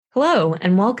Hello,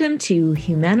 and welcome to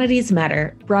Humanities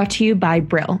Matter, brought to you by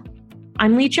Brill.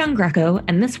 I'm Lee Chung Greco,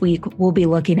 and this week we'll be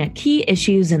looking at key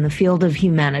issues in the field of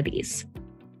humanities.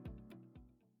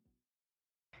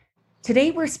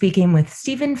 Today we're speaking with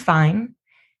Stephen Fine.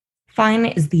 Fine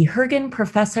is the Hergen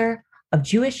Professor of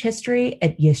Jewish History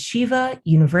at Yeshiva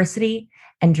University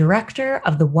and director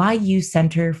of the YU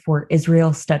Center for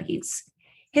Israel Studies.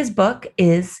 His book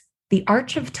is The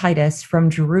Arch of Titus from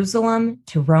Jerusalem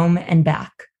to Rome and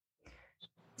Back.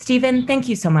 Stephen, thank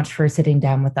you so much for sitting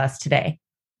down with us today.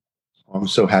 I'm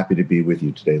so happy to be with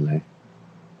you today, Lane.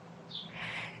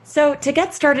 So to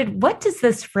get started, what does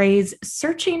this phrase,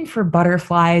 searching for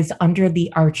butterflies under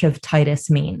the Arch of Titus,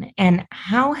 mean? And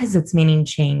how has its meaning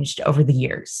changed over the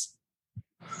years?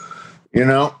 You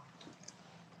know,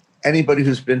 anybody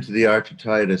who's been to the Arch of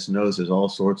Titus knows there's all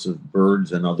sorts of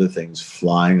birds and other things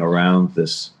flying around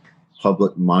this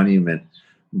public monument.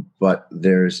 But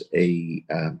there's a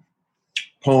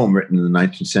poem written in the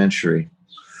 19th century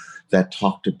that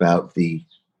talked about the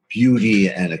beauty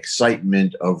and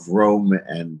excitement of Rome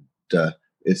and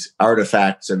its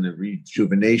artifacts and the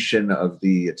rejuvenation of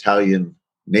the Italian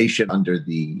nation under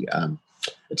the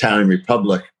Italian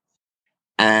Republic.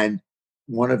 And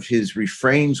one of his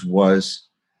refrains was,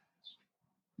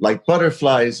 like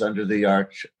butterflies under the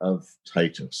Arch of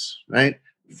Titus, right?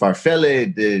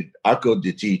 Farfalle de arco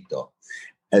di Tito,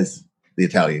 as the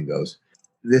Italian goes.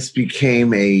 This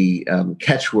became a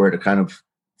catchword, a kind of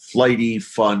flighty,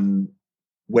 fun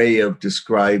way of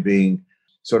describing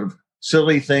sort of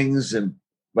silly things,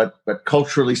 but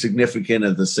culturally significant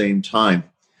at the same time.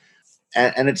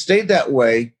 And it stayed that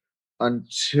way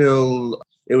until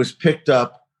it was picked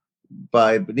up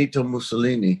by Benito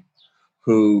Mussolini,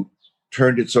 who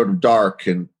turned it sort of dark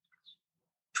and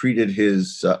treated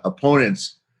his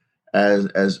opponents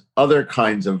as other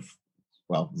kinds of,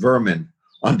 vermin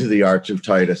under the Arch of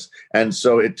Titus. And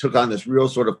so it took on this real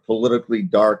sort of politically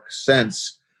dark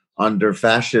sense under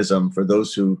fascism for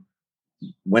those who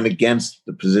went against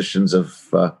the positions of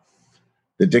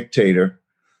the dictator.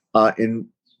 In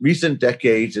recent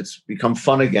decades, it's become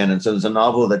fun again. And so there's a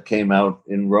novel that came out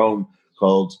in Rome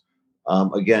called,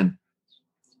 again,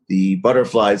 The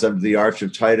Butterflies Under the Arch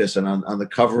of Titus. And on the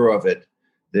cover of it,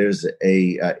 there's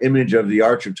a image of the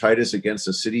Arch of Titus against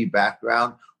a city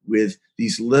background with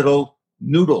these little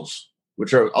noodles,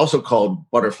 which are also called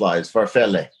butterflies,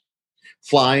 farfalle,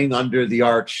 flying under the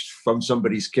arch from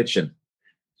somebody's kitchen.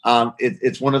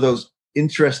 It's one of those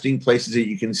interesting places that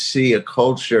you can see a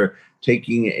culture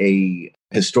taking a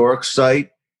historic site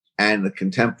and a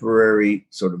contemporary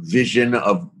sort of vision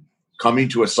of coming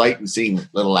to a site and seeing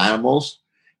little animals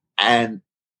and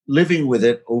living with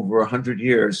it over 100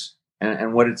 years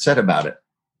and what it said about it.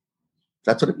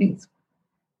 That's what it means.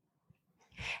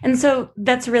 And so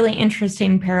that's a really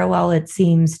interesting parallel, it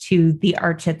seems, to the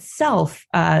arch itself.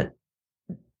 The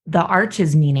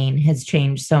arch's meaning has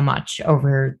changed so much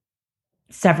over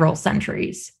several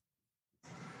centuries.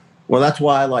 Well, that's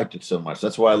why I liked it so much.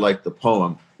 That's why I liked the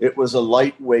poem. It was a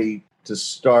light way to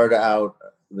start out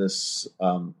this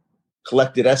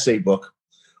collected essay book,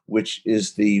 which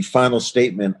is the final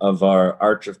statement of our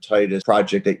Arch of Titus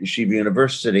project at Yeshiva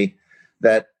University,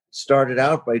 that started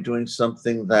out by doing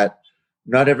something that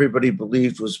not everybody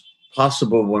believed was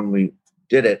possible when we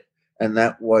did it. And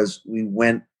that was, we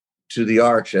went to the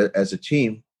Arch as a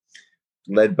team,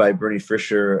 led by Bernie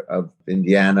Fisher of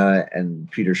Indiana and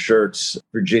Peter Schertz,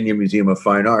 Virginia Museum of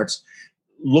Fine Arts,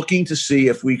 looking to see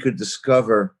if we could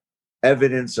discover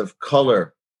evidence of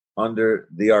color under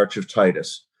the Arch of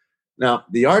Titus. Now,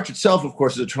 the arch itself, of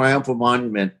course, is a triumphal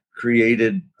monument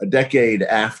created a decade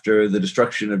after the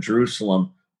destruction of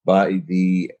Jerusalem by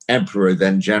the emperor,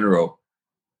 then general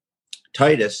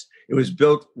Titus. It was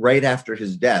built right after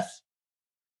his death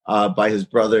by his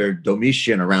brother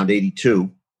Domitian around 82.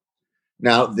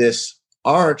 Now, this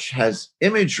arch has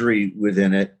imagery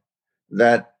within it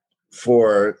that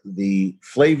for the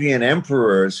Flavian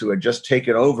emperors who had just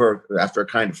taken over after a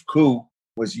kind of coup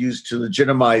was used to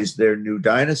legitimize their new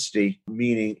dynasty,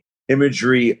 meaning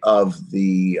imagery of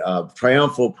the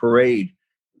triumphal parade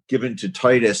given to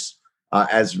Titus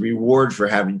as reward for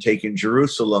having taken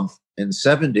Jerusalem in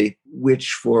 70,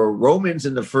 which for Romans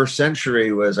in the first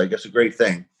century was, I guess, a great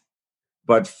thing.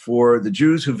 But for the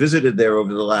Jews who visited there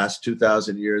over the last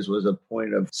 2,000 years was a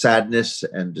point of sadness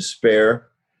and despair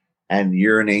and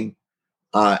yearning.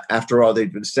 After all,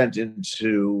 they'd been sent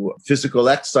into physical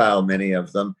exile, many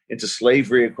of them, into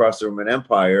slavery across the Roman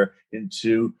Empire,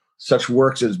 into such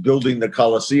works as building the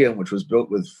Colosseum, which was built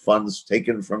with funds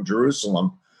taken from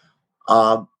Jerusalem.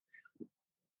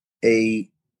 A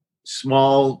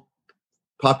small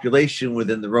population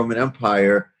within the Roman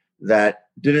Empire that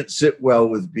didn't sit well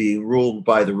with being ruled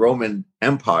by the Roman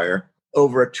Empire.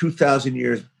 Over a 2,000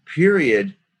 years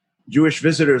period, Jewish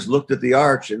visitors looked at the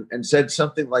arch and said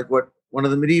something like what one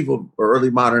of the medieval or early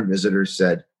modern visitors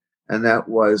said. And that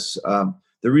was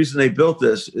the reason they built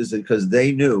this is because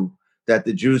they knew that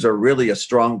the Jews are really a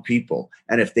strong people.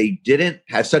 And if they didn't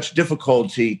have such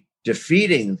difficulty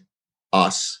defeating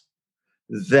us,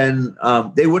 then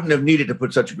they wouldn't have needed to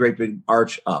put such a great big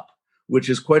arch up, which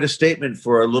is quite a statement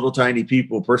for a little tiny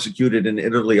people persecuted in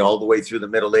Italy all the way through the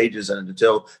Middle Ages and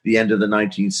until the end of the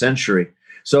 19th century.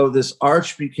 So this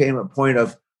arch became a point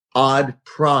of odd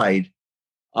pride,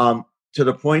 to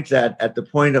the point that at the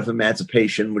point of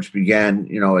emancipation, which began,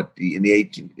 in the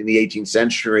 18th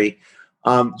century,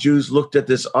 Jews looked at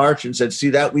this arch and said, see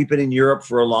that we've been in Europe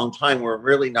for a long time. We're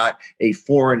really not a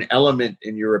foreign element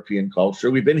in European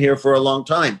culture. We've been here for a long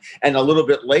time. And a little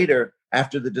bit later,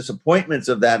 after the disappointments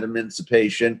of that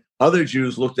emancipation, other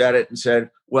Jews looked at it and said,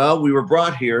 well, we were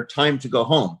brought here, time to go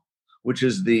home, which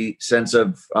is the sense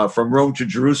of from Rome to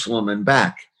Jerusalem and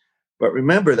back. But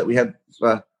remember that we have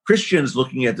Christians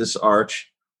looking at this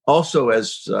arch also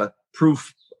as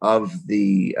proof of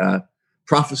the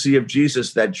prophecy of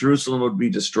Jesus that Jerusalem would be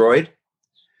destroyed,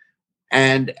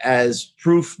 and as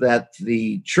proof that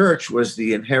the church was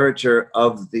the inheritor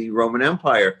of the Roman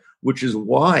Empire, which is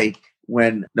why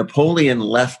when Napoleon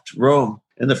left Rome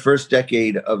in the first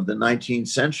decade of the 19th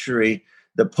century,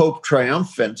 the Pope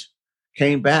Triumphant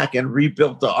came back and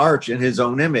rebuilt the arch in his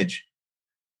own image.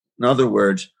 In other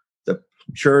words, the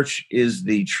church is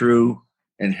the true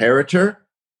inheritor.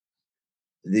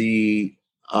 The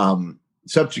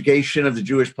subjugation of the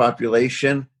Jewish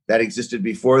population that existed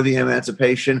before the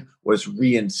emancipation was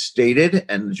reinstated,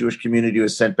 and the Jewish community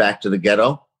was sent back to the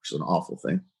ghetto, which is an awful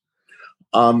thing.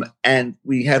 And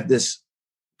we have this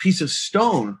piece of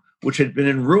stone, which had been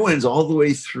in ruins all the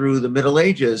way through the Middle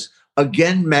Ages,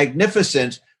 again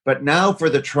magnificent, but now for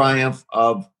the triumph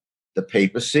of the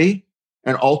papacy,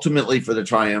 and ultimately for the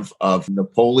triumph of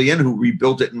Napoleon, who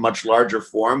rebuilt it in much larger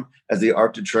form as the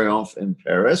Arc de Triomphe in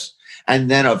Paris,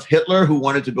 and then of Hitler, who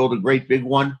wanted to build a great big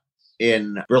one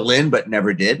in Berlin, but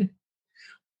never did.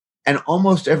 And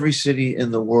almost every city in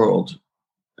the world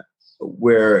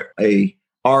where a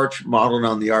arch modeled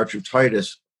on the Arch of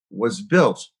Titus was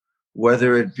built,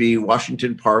 whether it be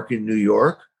Washington Park in New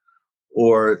York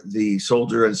or the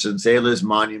Soldier and Sailors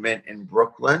Monument in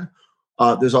Brooklyn.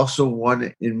 There's also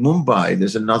one in Mumbai.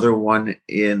 There's another one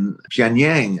in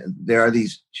Pyongyang. There are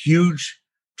these huge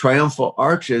triumphal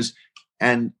arches,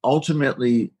 and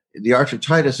ultimately the Arch of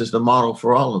Titus is the model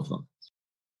for all of them.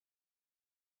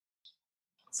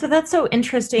 So that's so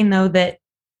interesting, though, that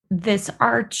this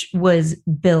arch was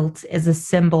built as a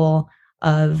symbol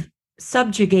of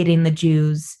subjugating the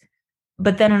Jews.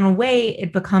 But then in a way,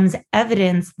 it becomes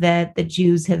evidence that the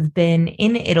Jews have been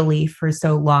in Italy for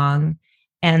so long.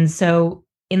 And so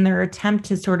in their attempt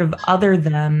to sort of other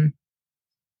them,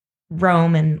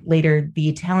 Rome and later the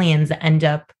Italians end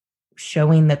up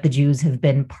showing that the Jews have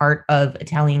been part of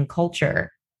Italian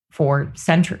culture for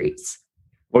centuries.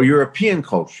 Or European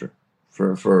culture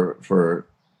for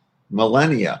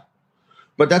millennia.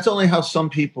 But that's only how some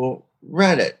people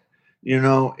read it.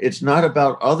 It's not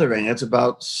about othering. It's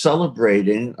about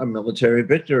celebrating a military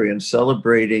victory and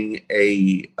celebrating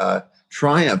a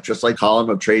triumph, just like Column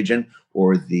of Trajan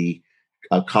or the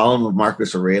Column of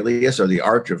Marcus Aurelius or the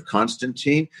Arch of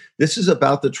Constantine. This is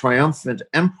about the triumphant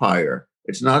empire.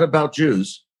 It's not about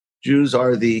Jews. Jews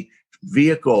are the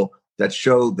vehicle that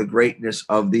show the greatness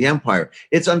of the empire.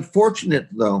 It's unfortunate,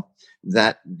 though,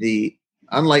 that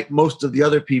unlike most of the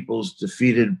other peoples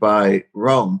defeated by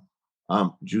Rome,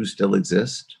 Jews still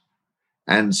exist.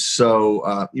 And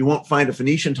so you won't find a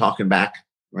Phoenician talking back,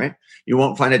 right? You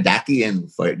won't find a Dacian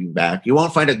fighting back. You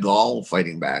won't find a Gaul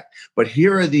fighting back. But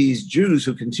here are these Jews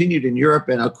who continued in Europe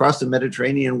and across the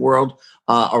Mediterranean world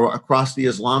or across the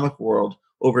Islamic world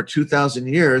over 2,000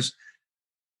 years,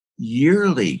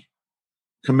 yearly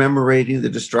commemorating the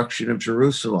destruction of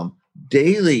Jerusalem,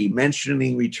 daily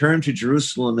mentioning return to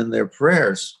Jerusalem in their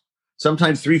prayers,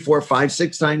 sometimes 3, 4, 5,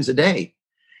 6 times a day.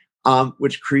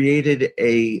 Which created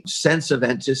a sense of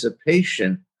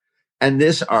anticipation. And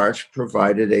this arch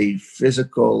provided a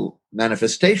physical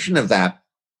manifestation of that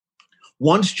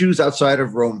once Jews outside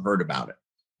of Rome heard about it,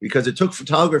 because it took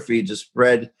photography to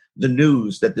spread the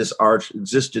news that this arch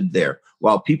existed there.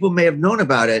 While people may have known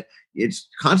about it, it's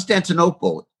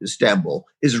Constantinople, Istanbul,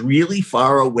 is really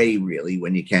far away, really,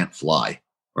 when you can't fly,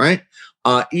 right?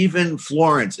 Even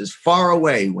Florence is far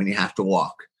away when you have to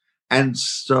walk. And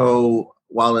so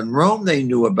while in Rome they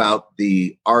knew about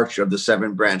the Arch of the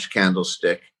Seven-Branch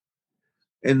Candlestick,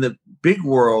 in the big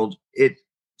world, it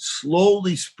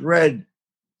slowly spread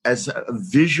as a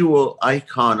visual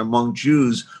icon among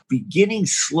Jews, beginning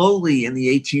slowly in the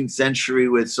 18th century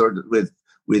with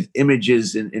with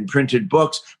images in printed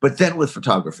books, but then with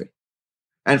photography.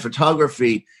 And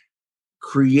photography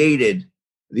created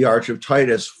the Arch of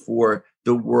Titus for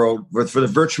the world, for the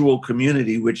virtual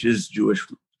community, which is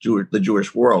the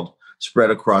Jewish world,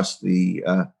 spread across the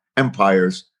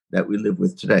empires that we live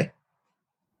with today.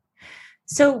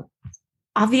 So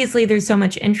obviously there's so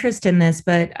much interest in this,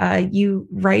 but you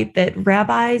write that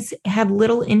rabbis had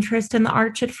little interest in the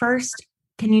arch at first.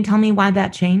 Can you tell me why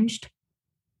that changed?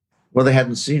 Well, they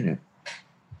hadn't seen it.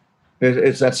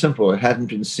 It's that simple. It hadn't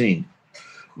been seen.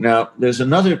 Now, there's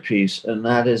another piece, and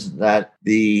that is that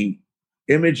the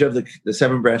image of the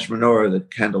seven-branch menorah, the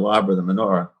candelabra, the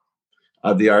menorah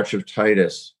of the Arch of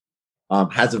Titus,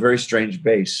 has a very strange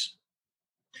base,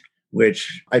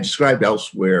 which I described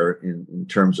elsewhere in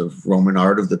terms of Roman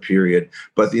art of the period.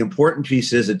 But the important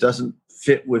piece is it doesn't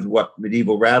fit with what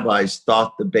medieval rabbis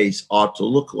thought the base ought to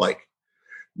look like.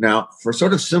 Now, for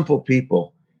sort of simple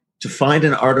people, to find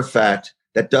an artifact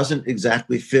that doesn't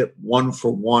exactly fit one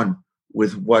for one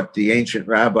with what the ancient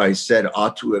rabbis said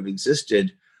ought to have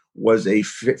existed was a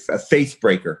faith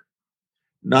breaker,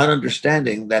 not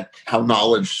understanding that how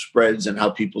knowledge spreads and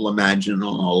how people imagine and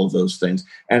all of those things.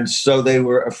 And so they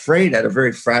were afraid at a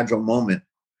very fragile moment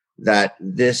that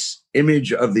this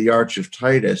image of the Arch of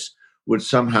Titus would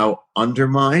somehow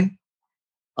undermine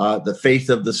the faith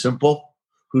of the simple,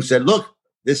 who said, look,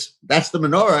 that's the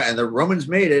menorah and the Romans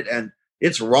made it and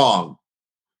it's wrong.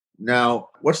 Now,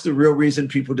 what's the real reason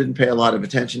people didn't pay a lot of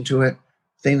attention to it?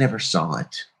 They never saw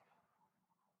it.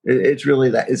 It's really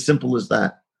that, as simple as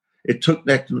that. It took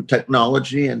that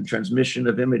technology and transmission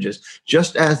of images,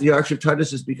 just as the Arch of Titus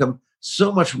has become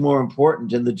so much more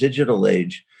important in the digital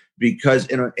age, because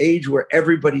in an age where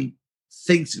everybody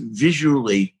thinks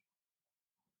visually,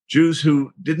 Jews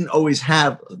who didn't always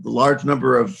have the large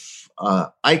number of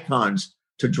icons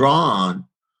to draw on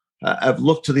have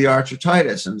looked to the Arch of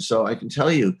Titus. And so I can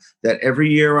tell you that every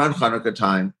year around Hanukkah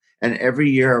time and every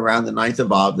year around the 9th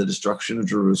of Av, the destruction of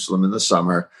Jerusalem in the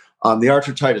summer, the Arch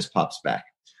of Titus pops back.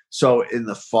 So in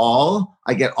the fall,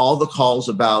 I get all the calls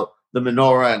about the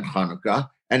menorah and Hanukkah.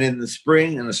 And in the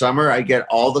spring and the summer, I get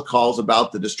all the calls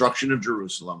about the destruction of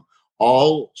Jerusalem,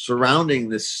 all surrounding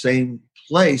this same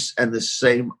place and this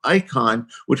same icon,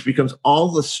 which becomes all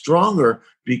the stronger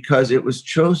because it was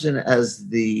chosen as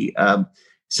the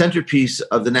centerpiece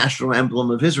of the national emblem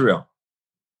of Israel.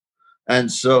 And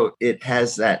so it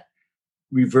has that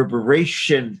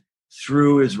reverberation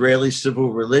through Israeli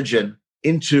civil religion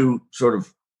into sort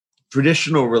of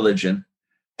traditional religion,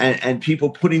 and people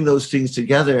putting those things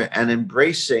together and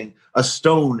embracing a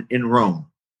stone in Rome,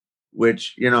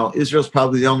 which, Israel's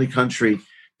probably the only country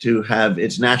to have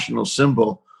its national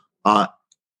symbol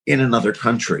in another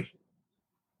country.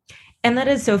 And that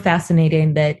is so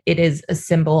fascinating that it is a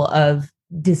symbol of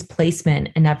displacement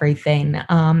and everything.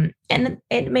 And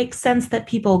it makes sense that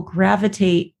people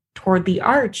gravitate toward the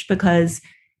arch because,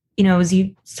 as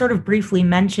you sort of briefly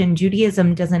mentioned,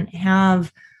 Judaism doesn't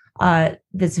have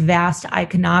this vast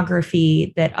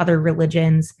iconography that other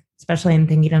religions, especially I'm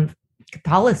thinking of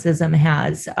Catholicism,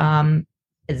 has.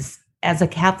 As a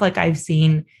Catholic, I've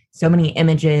seen so many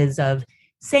images of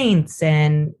saints,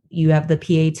 and you have the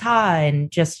Pietà and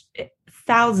just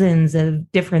thousands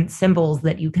of different symbols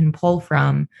that you can pull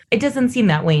from. It doesn't seem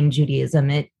that way in Judaism.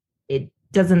 It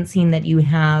doesn't seem that you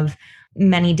have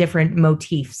many different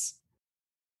motifs.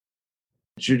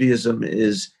 Judaism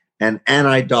is an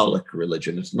anidolic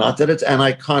religion. It's not that it's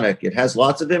aniconic. It has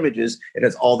lots of images. It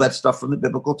has all that stuff from the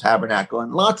biblical tabernacle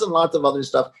and lots of other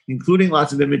stuff, including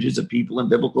lots of images of people and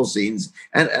biblical scenes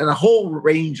and a whole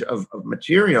range of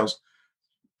materials.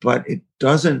 But it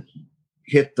doesn't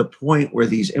hit the point where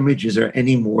these images are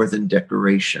any more than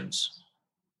decorations,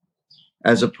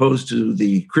 as opposed to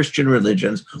the Christian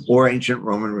religions or ancient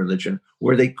Roman religion,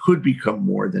 where they could become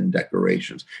more than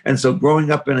decorations. And so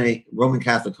growing up in a Roman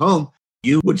Catholic home,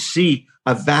 you would see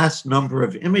a vast number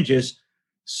of images,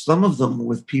 some of them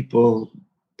with people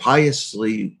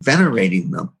piously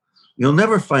venerating them. You'll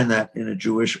never find that in a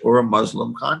Jewish or a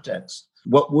Muslim context.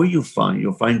 What will you find?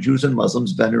 You'll find Jews and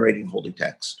Muslims venerating holy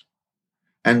text.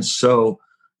 And so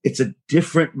it's a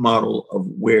different model of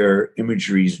where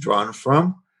imagery is drawn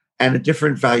from and a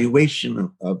different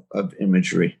valuation of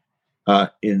imagery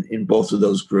in both of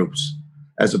those groups,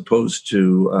 as opposed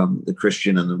to the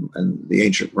Christian and the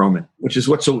ancient Roman, which is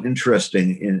what's so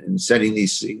interesting in setting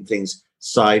these things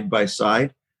side by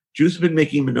side. Jews have been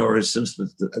making menorahs since the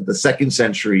 2nd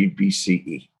century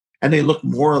BCE, and they look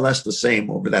more or less the same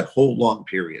over that whole long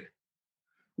period,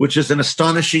 which is an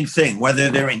astonishing thing, whether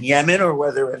they're in Yemen or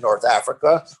whether in North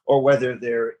Africa or whether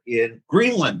they're in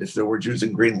Greenland, if there were Jews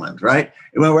in Greenland, right?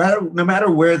 No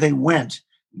matter where they went,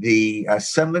 the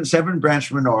seven-branch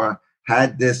menorah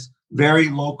had this very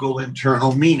local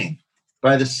internal meaning.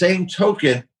 By the same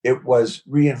token, it was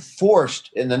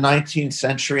reinforced in the 19th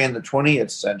century and the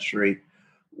 20th century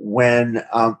when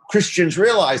Christians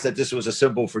realized that this was a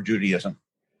symbol for Judaism.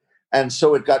 And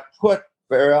so it got put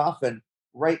very often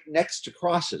right next to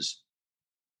crosses.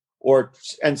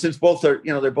 And since both are,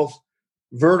 they're both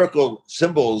vertical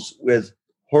symbols with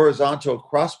horizontal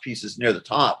cross pieces near the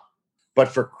top. But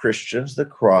for Christians, the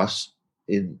cross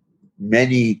in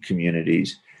many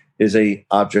communities is an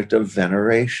object of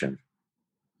veneration.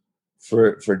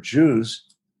 For Jews,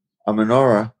 a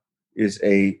menorah is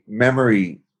a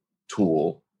memory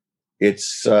tool.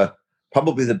 It's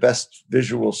probably the best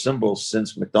visual symbol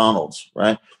since McDonald's,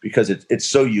 right? Because it's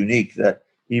so unique that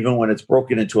even when it's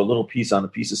broken into a little piece on a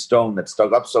piece of stone that's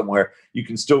dug up somewhere, you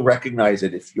can still recognize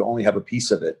it if you only have a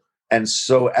piece of it. And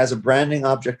so as a branding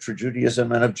object for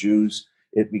Judaism and of Jews,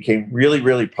 it became really,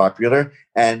 really popular.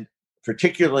 And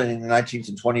particularly in the 19th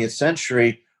and 20th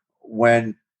century,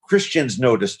 when Christians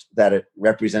noticed that it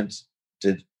represented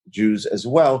Jews as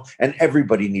well, and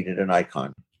everybody needed an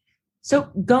icon. So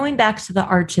going back to the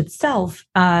arch itself,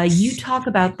 you talk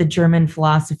about the German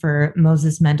philosopher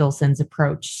Moses Mendelssohn's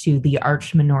approach to the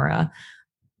arch menorah.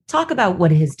 Talk about what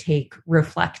his take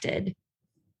reflected.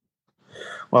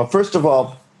 Well, first of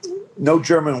all, no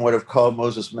German would have called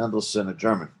Moses Mendelssohn a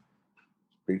German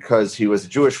because he was a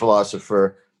Jewish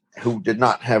philosopher who did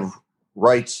not have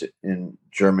rights in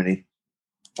Germany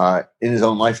in his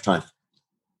own lifetime,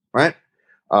 right?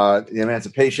 The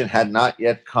emancipation had not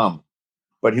yet come.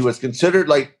 But he was considered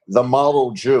like the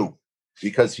model Jew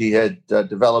because he had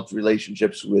developed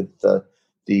relationships with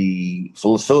the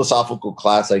philosophical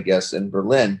class, I guess, in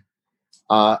Berlin,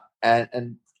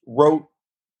 and wrote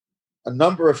a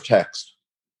number of texts.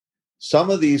 Some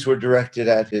of these were directed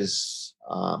at his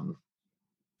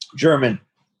German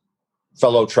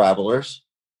fellow travelers.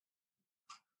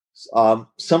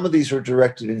 Some of these were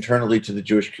directed internally to the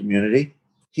Jewish community.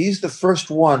 He's the first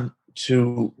one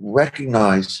to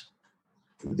recognize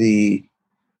the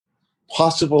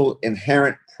possible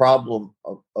inherent problem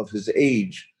of his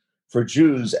age for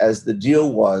Jews, as the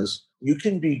deal was, you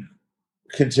can be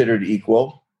considered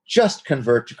equal, just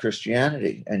convert to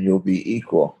Christianity and you'll be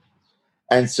equal.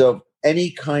 And so any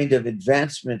kind of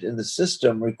advancement in the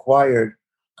system required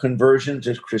conversion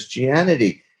to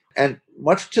Christianity. And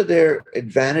much to their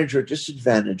advantage or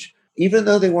disadvantage, even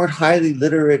though they weren't highly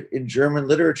literate in German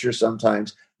literature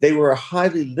sometimes, they were a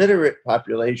highly literate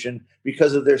population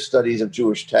because of their studies of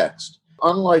Jewish text.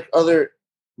 Unlike other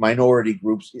minority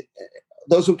groups,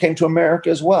 those who came to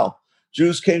America as well.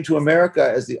 Jews came to America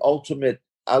as the ultimate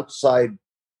outside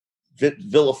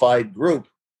vilified group,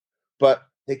 but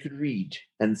they could read.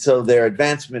 And so their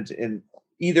advancement in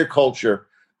either culture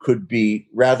could be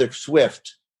rather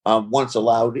swift once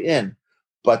allowed in.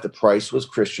 But the price was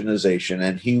Christianization,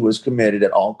 and he was committed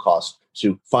at all costs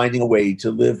to finding a way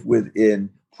to live within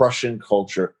Prussian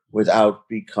culture without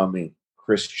becoming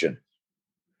Christian.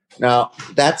 Now,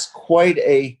 that's quite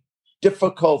a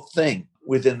difficult thing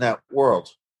within that world.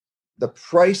 The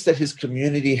price that his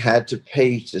community had to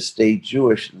pay to stay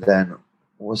Jewish then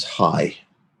was high.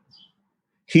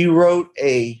 He wrote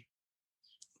a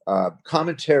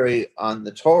commentary on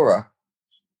the Torah,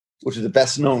 which is the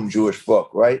best-known Jewish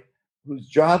book, right? Whose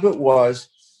job it was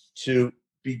to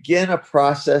begin a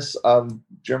process of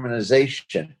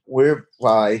Germanization,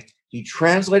 whereby he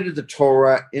translated the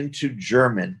Torah into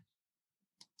German,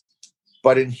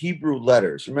 but in Hebrew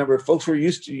letters. Remember, folks were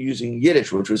used to using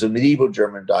Yiddish, which was a medieval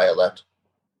German dialect.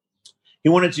 He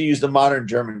wanted to use the modern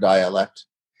German dialect.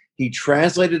 He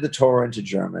translated the Torah into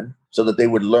German so that they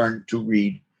would learn to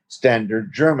read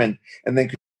standard German, and then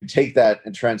could take that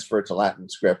and transfer it to Latin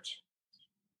script.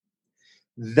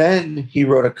 Then he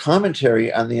wrote a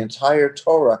commentary on the entire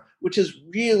Torah, which is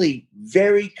really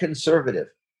very conservative.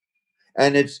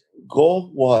 And its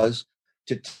goal was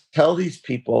to tell these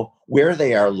people where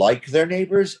they are like their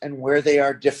neighbors and where they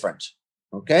are different.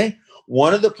 Okay?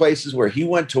 One of the places where he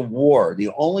went to war, the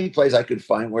only place I could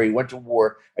find where he went to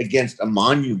war against a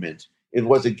monument, it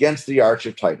was against the Arch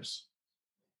of Titus.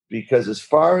 Because as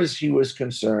far as he was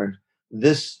concerned,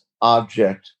 this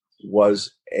object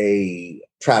was a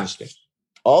travesty.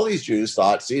 All these Jews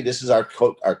thought, see, this is our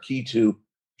key to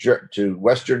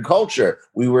Western culture.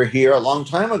 We were here a long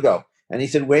time ago. And he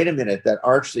said, wait a minute, that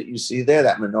arch that you see there,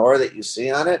 that menorah that you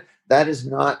see on it, that is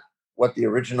not what the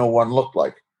original one looked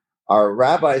like. Our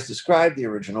rabbis described the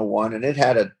original one, and it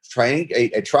had a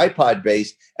tripod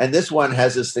base, and this one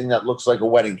has this thing that looks like a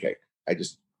wedding cake. I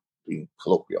just being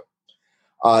colloquial.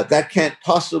 That can't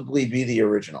possibly be the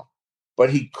original. But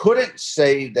he couldn't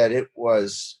say that it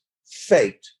was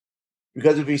faked,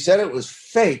 because if he said it was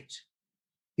faked,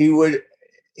 he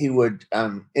would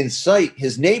incite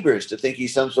his neighbors to think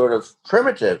he's some sort of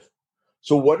primitive.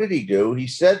 So what did he do? He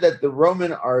said that the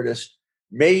Roman artist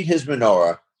made his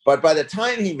menorah, but by the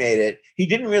time he made it, he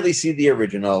didn't really see the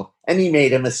original, and he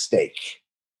made a mistake.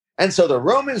 And so the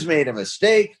Romans made a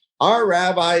mistake. Our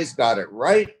rabbis got it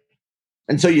right.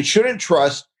 And so you shouldn't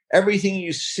trust everything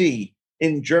you see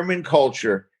in German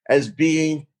culture as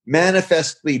being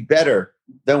manifestly better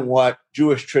than what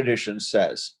Jewish tradition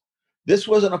says. This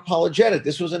was an apologetic.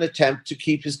 This was an attempt to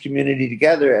keep his community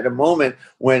together at a moment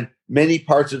when many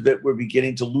parts of it were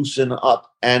beginning to loosen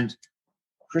up and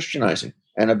Christianizing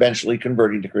and eventually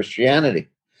converting to Christianity.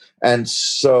 And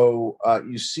so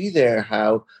you see there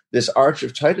how this Arch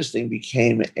of Titus thing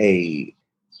became a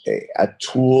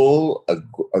tool,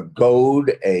 a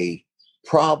goad, a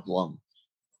problem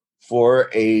for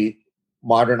a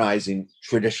modernizing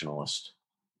traditionalist.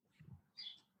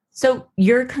 So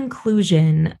your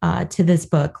conclusion to this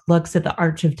book looks at the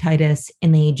Arch of Titus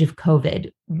in the age of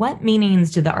COVID. What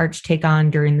meanings did the Arch take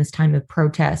on during this time of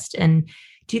protest? And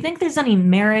do you think there's any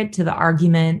merit to the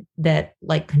argument that,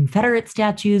 like Confederate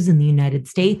statues in the United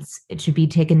States, it should be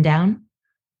taken down?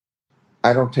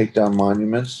 I don't take down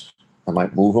monuments. I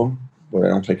might move them, but I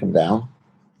don't take them down.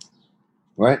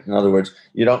 Right? In other words,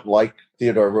 you don't like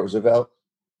Theodore Roosevelt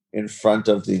in front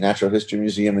of the Natural History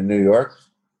Museum in New York.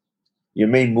 You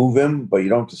may move him, but you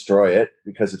don't destroy it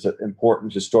because it's an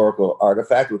important historical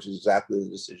artifact, which is exactly the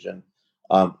decision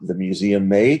the museum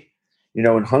made. You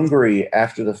know, in Hungary,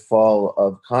 after the fall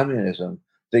of communism,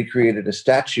 they created a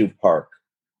statue park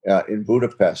in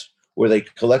Budapest where they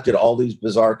collected all these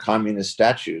bizarre communist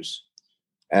statues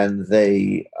and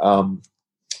they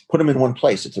put them in one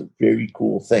place. It's a very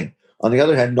cool thing. On the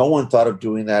other hand, no one thought of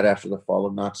doing that after the fall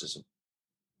of Nazism.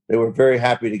 They were very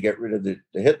happy to get rid of the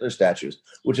Hitler statues,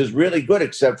 which is really good,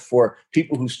 except for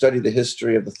people who study the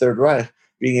history of the Third Reich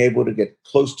being able to get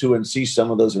close to and see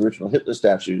some of those original Hitler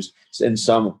statues in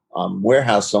some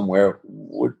warehouse somewhere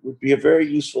would be a very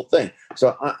useful thing.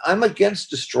 So I'm against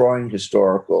destroying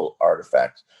historical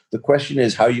artifacts. The question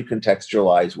is how you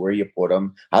contextualize where you put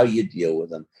them, how you deal with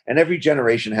them. And every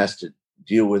generation has to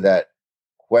deal with that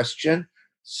question.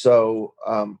 So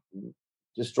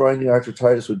destroying the Arch of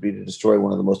Titus would be to destroy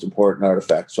one of the most important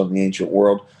artifacts from the ancient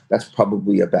world. That's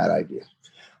probably a bad idea.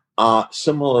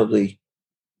 Similarly,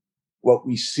 what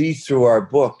we see through our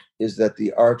book is that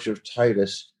the Arch of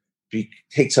Titus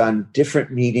takes on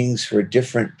different meanings for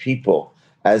different people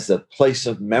as a place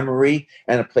of memory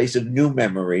and a place of new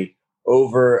memory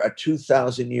over a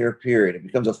 2,000-year period. It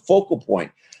becomes a focal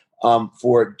point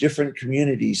for different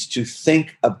communities to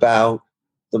think about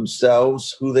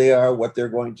themselves, who they are, what they're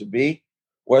going to be,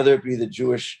 whether it be the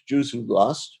Jews who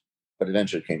lost, but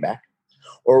eventually came back,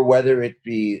 or whether it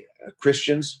be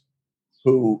Christians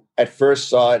who at first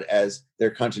saw it as their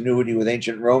continuity with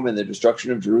ancient Rome and the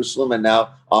destruction of Jerusalem, and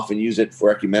now often use it for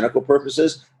ecumenical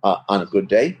purposes on a good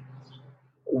day.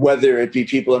 Whether it be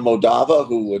people in Moldova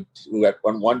who at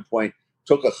one point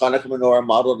took a Hanukkah menorah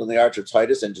modeled on the Arch of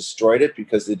Titus and destroyed it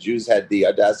because the Jews had the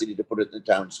audacity to put it in the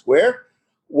town square.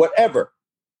 Whatever.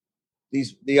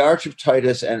 The Arch of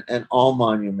Titus and all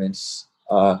monuments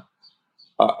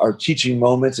are teaching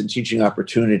moments and teaching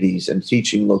opportunities and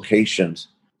teaching locations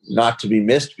not to be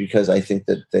missed, because I think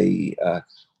that they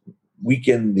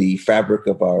weaken the fabric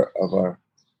of our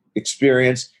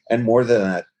experience, and more than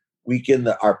that, weaken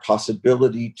our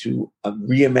possibility to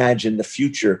reimagine the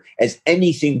future as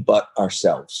anything but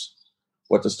ourselves.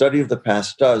 What the study of the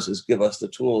past does is give us the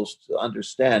tools to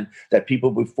understand that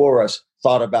people before us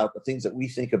thought about the things that we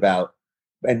think about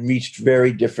and reached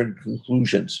very different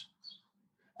conclusions.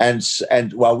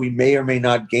 And while we may or may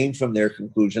not gain from their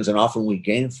conclusions, and often we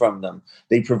gain from them,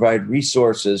 they provide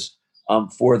resources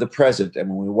for the present. And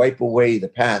when we wipe away the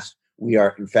past, we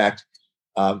are, in fact,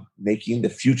 making the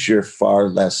future far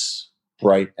less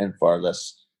bright and far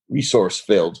less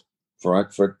resource-filled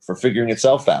for figuring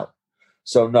itself out.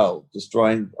 So no,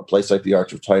 destroying a place like the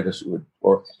Arch of Titus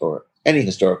or any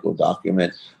historical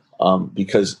document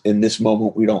because in this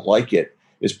moment we don't like it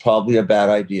is probably a bad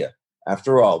idea.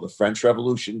 After all, the French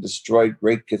Revolution destroyed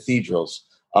great cathedrals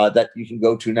that you can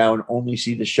go to now and only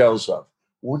see the shells of.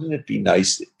 Wouldn't it be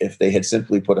nice if they had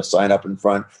simply put a sign up in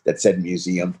front that said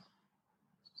museum,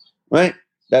 right?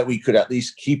 That we could at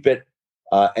least keep it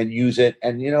and use it.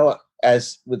 And, you know,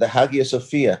 as with the Hagia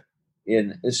Sophia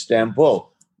in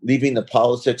Istanbul, leaving the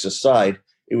politics aside,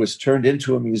 it was turned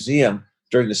into a museum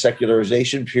during the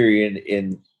secularization period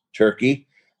in Turkey.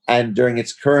 And during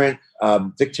its current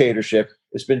dictatorship,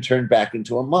 it's been turned back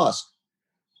into a mosque.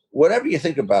 Whatever you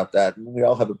think about that, and we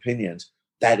all have opinions,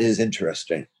 that is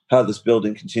interesting, how this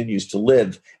building continues to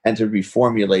live and to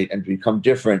reformulate and become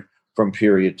different from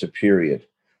period to period.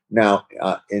 Now,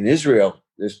 in Israel,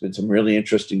 there's been some really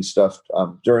interesting stuff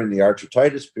during the Arch of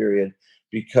Titus period,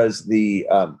 because the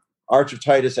Arch of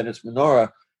Titus and its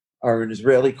menorah are in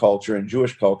Israeli culture and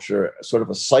Jewish culture sort of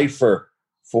a cipher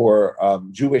for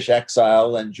Jewish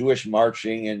exile and Jewish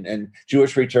marching and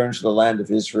Jewish return to the land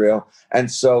of Israel. And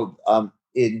so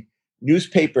in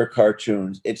newspaper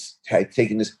cartoons, it's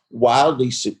taken this wild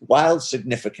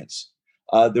significance.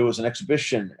 There was an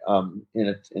exhibition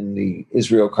in the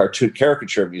Israel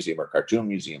Caricature Museum or Cartoon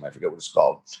Museum, I forget what it's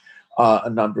called, a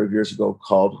number of years ago,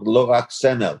 called Lo Rak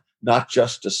Semel, not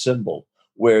just a symbol,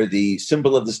 where the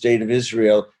symbol of the state of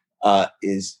Israel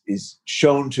is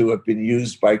shown to have been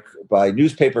used by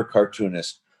newspaper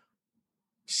cartoonists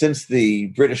since the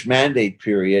British Mandate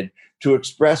period to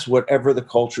express whatever the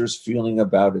culture is feeling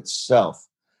about itself.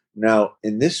 Now,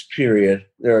 in this period,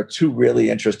 there are two really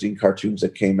interesting cartoons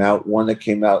that came out. One that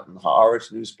came out in the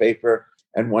Haaretz newspaper,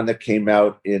 and one that came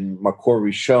out in Makor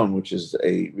Rishon, which is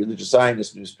a religious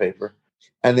Zionist newspaper.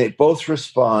 And they both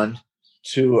respond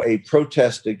to a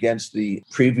protest against the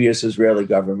previous Israeli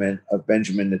government of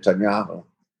Benjamin Netanyahu,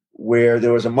 where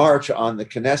there was a march on the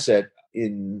Knesset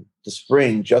in the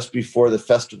spring, just before the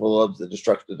festival of the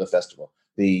destruction of the festival,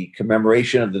 the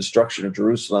commemoration of the destruction of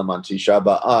Jerusalem on Tisha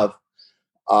B'Av.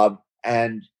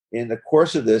 And in the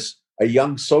course of this, a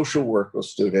young social worker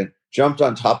student jumped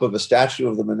on top of a statue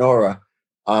of the menorah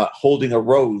holding a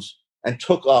rose and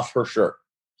took off her shirt.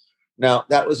 Now,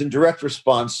 that was in direct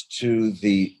response to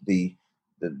the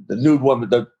nude woman,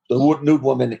 the nude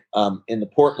woman in the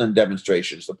Portland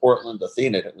demonstrations, the Portland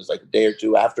Athena. It was like a day or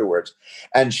two afterwards.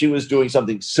 And she was doing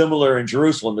something similar in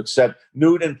Jerusalem, except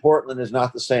nude in Portland is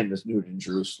not the same as nude in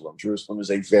Jerusalem. Jerusalem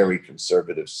is a very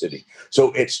conservative city.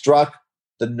 So it struck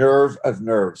the nerve of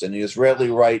nerves. And the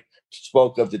Israeli right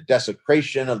spoke of the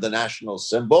desecration of the national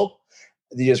symbol.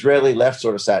 The Israeli left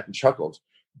sort of sat and chuckled.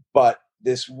 But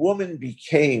this woman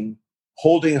became,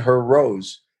 holding her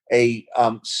rose, a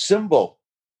symbol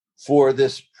for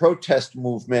this protest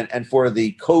movement and for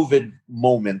the COVID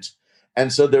moment.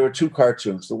 And so there were two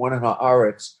cartoons. The one in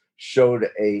Haaretz showed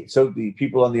the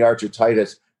people on the Arch of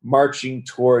Titus marching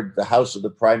toward the house of the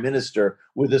prime minister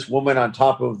with this woman on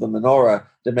top of the menorah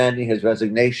demanding his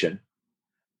resignation.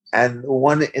 And the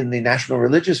one in the National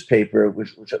Religious paper,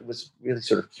 which was really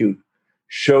sort of cute,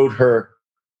 showed her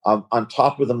on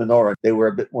top of the menorah. They were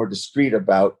a bit more discreet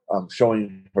about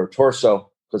showing her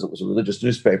torso because it was a religious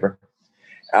newspaper.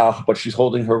 But she's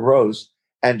holding her rose,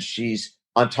 and she's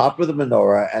on top of the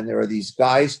menorah, and there are these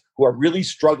guys who are really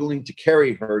struggling to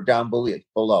carry her down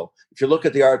below. If you look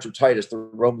at the Arch of Titus, the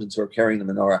Romans who are carrying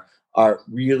the menorah are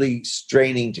really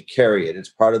straining to carry it. It's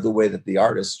part of the way that the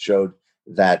artist showed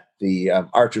that the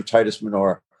Arch of Titus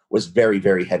menorah was very,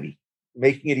 very heavy,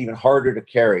 making it even harder to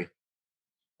carry.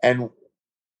 And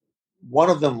one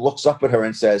of them looks up at her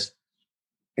and says,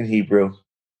 in Hebrew,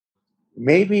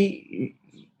 maybe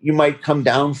you might come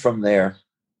down from there.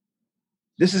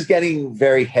 This is getting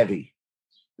very heavy.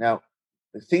 Now,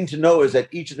 the thing to know is that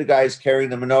each of the guys carrying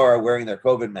the menorah are wearing their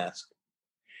COVID mask.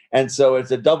 And so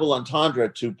it's a double entendre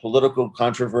to political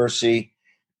controversy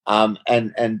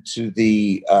and to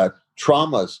the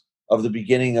traumas of the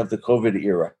beginning of the COVID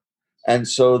era. And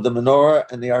so the menorah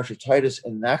and the Arch of Titus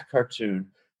in that cartoon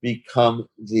become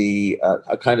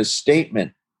a kind of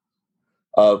statement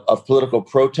of political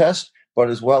protest, but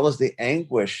as well as the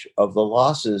anguish of the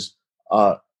losses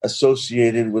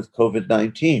associated with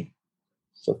COVID-19.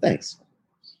 So thanks.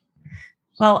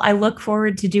 Well, I look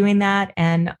forward to doing that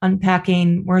and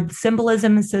unpacking more the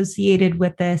symbolism associated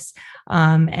with this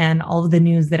and all of the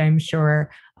news that I'm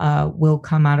sure will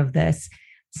come out of this.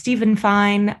 Stephen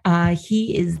Fine,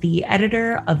 he is the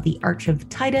editor of the Arch of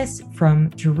Titus, From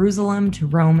Jerusalem to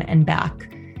Rome and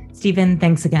Back. Stephen,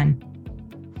 thanks again.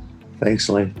 Thanks,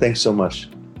 Elaine. Thanks so much.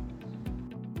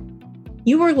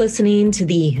 You are listening to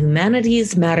the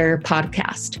Humanities Matter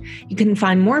podcast. You can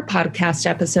find more podcast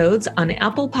episodes on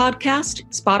Apple Podcast,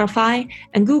 Spotify,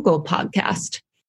 and Google Podcast.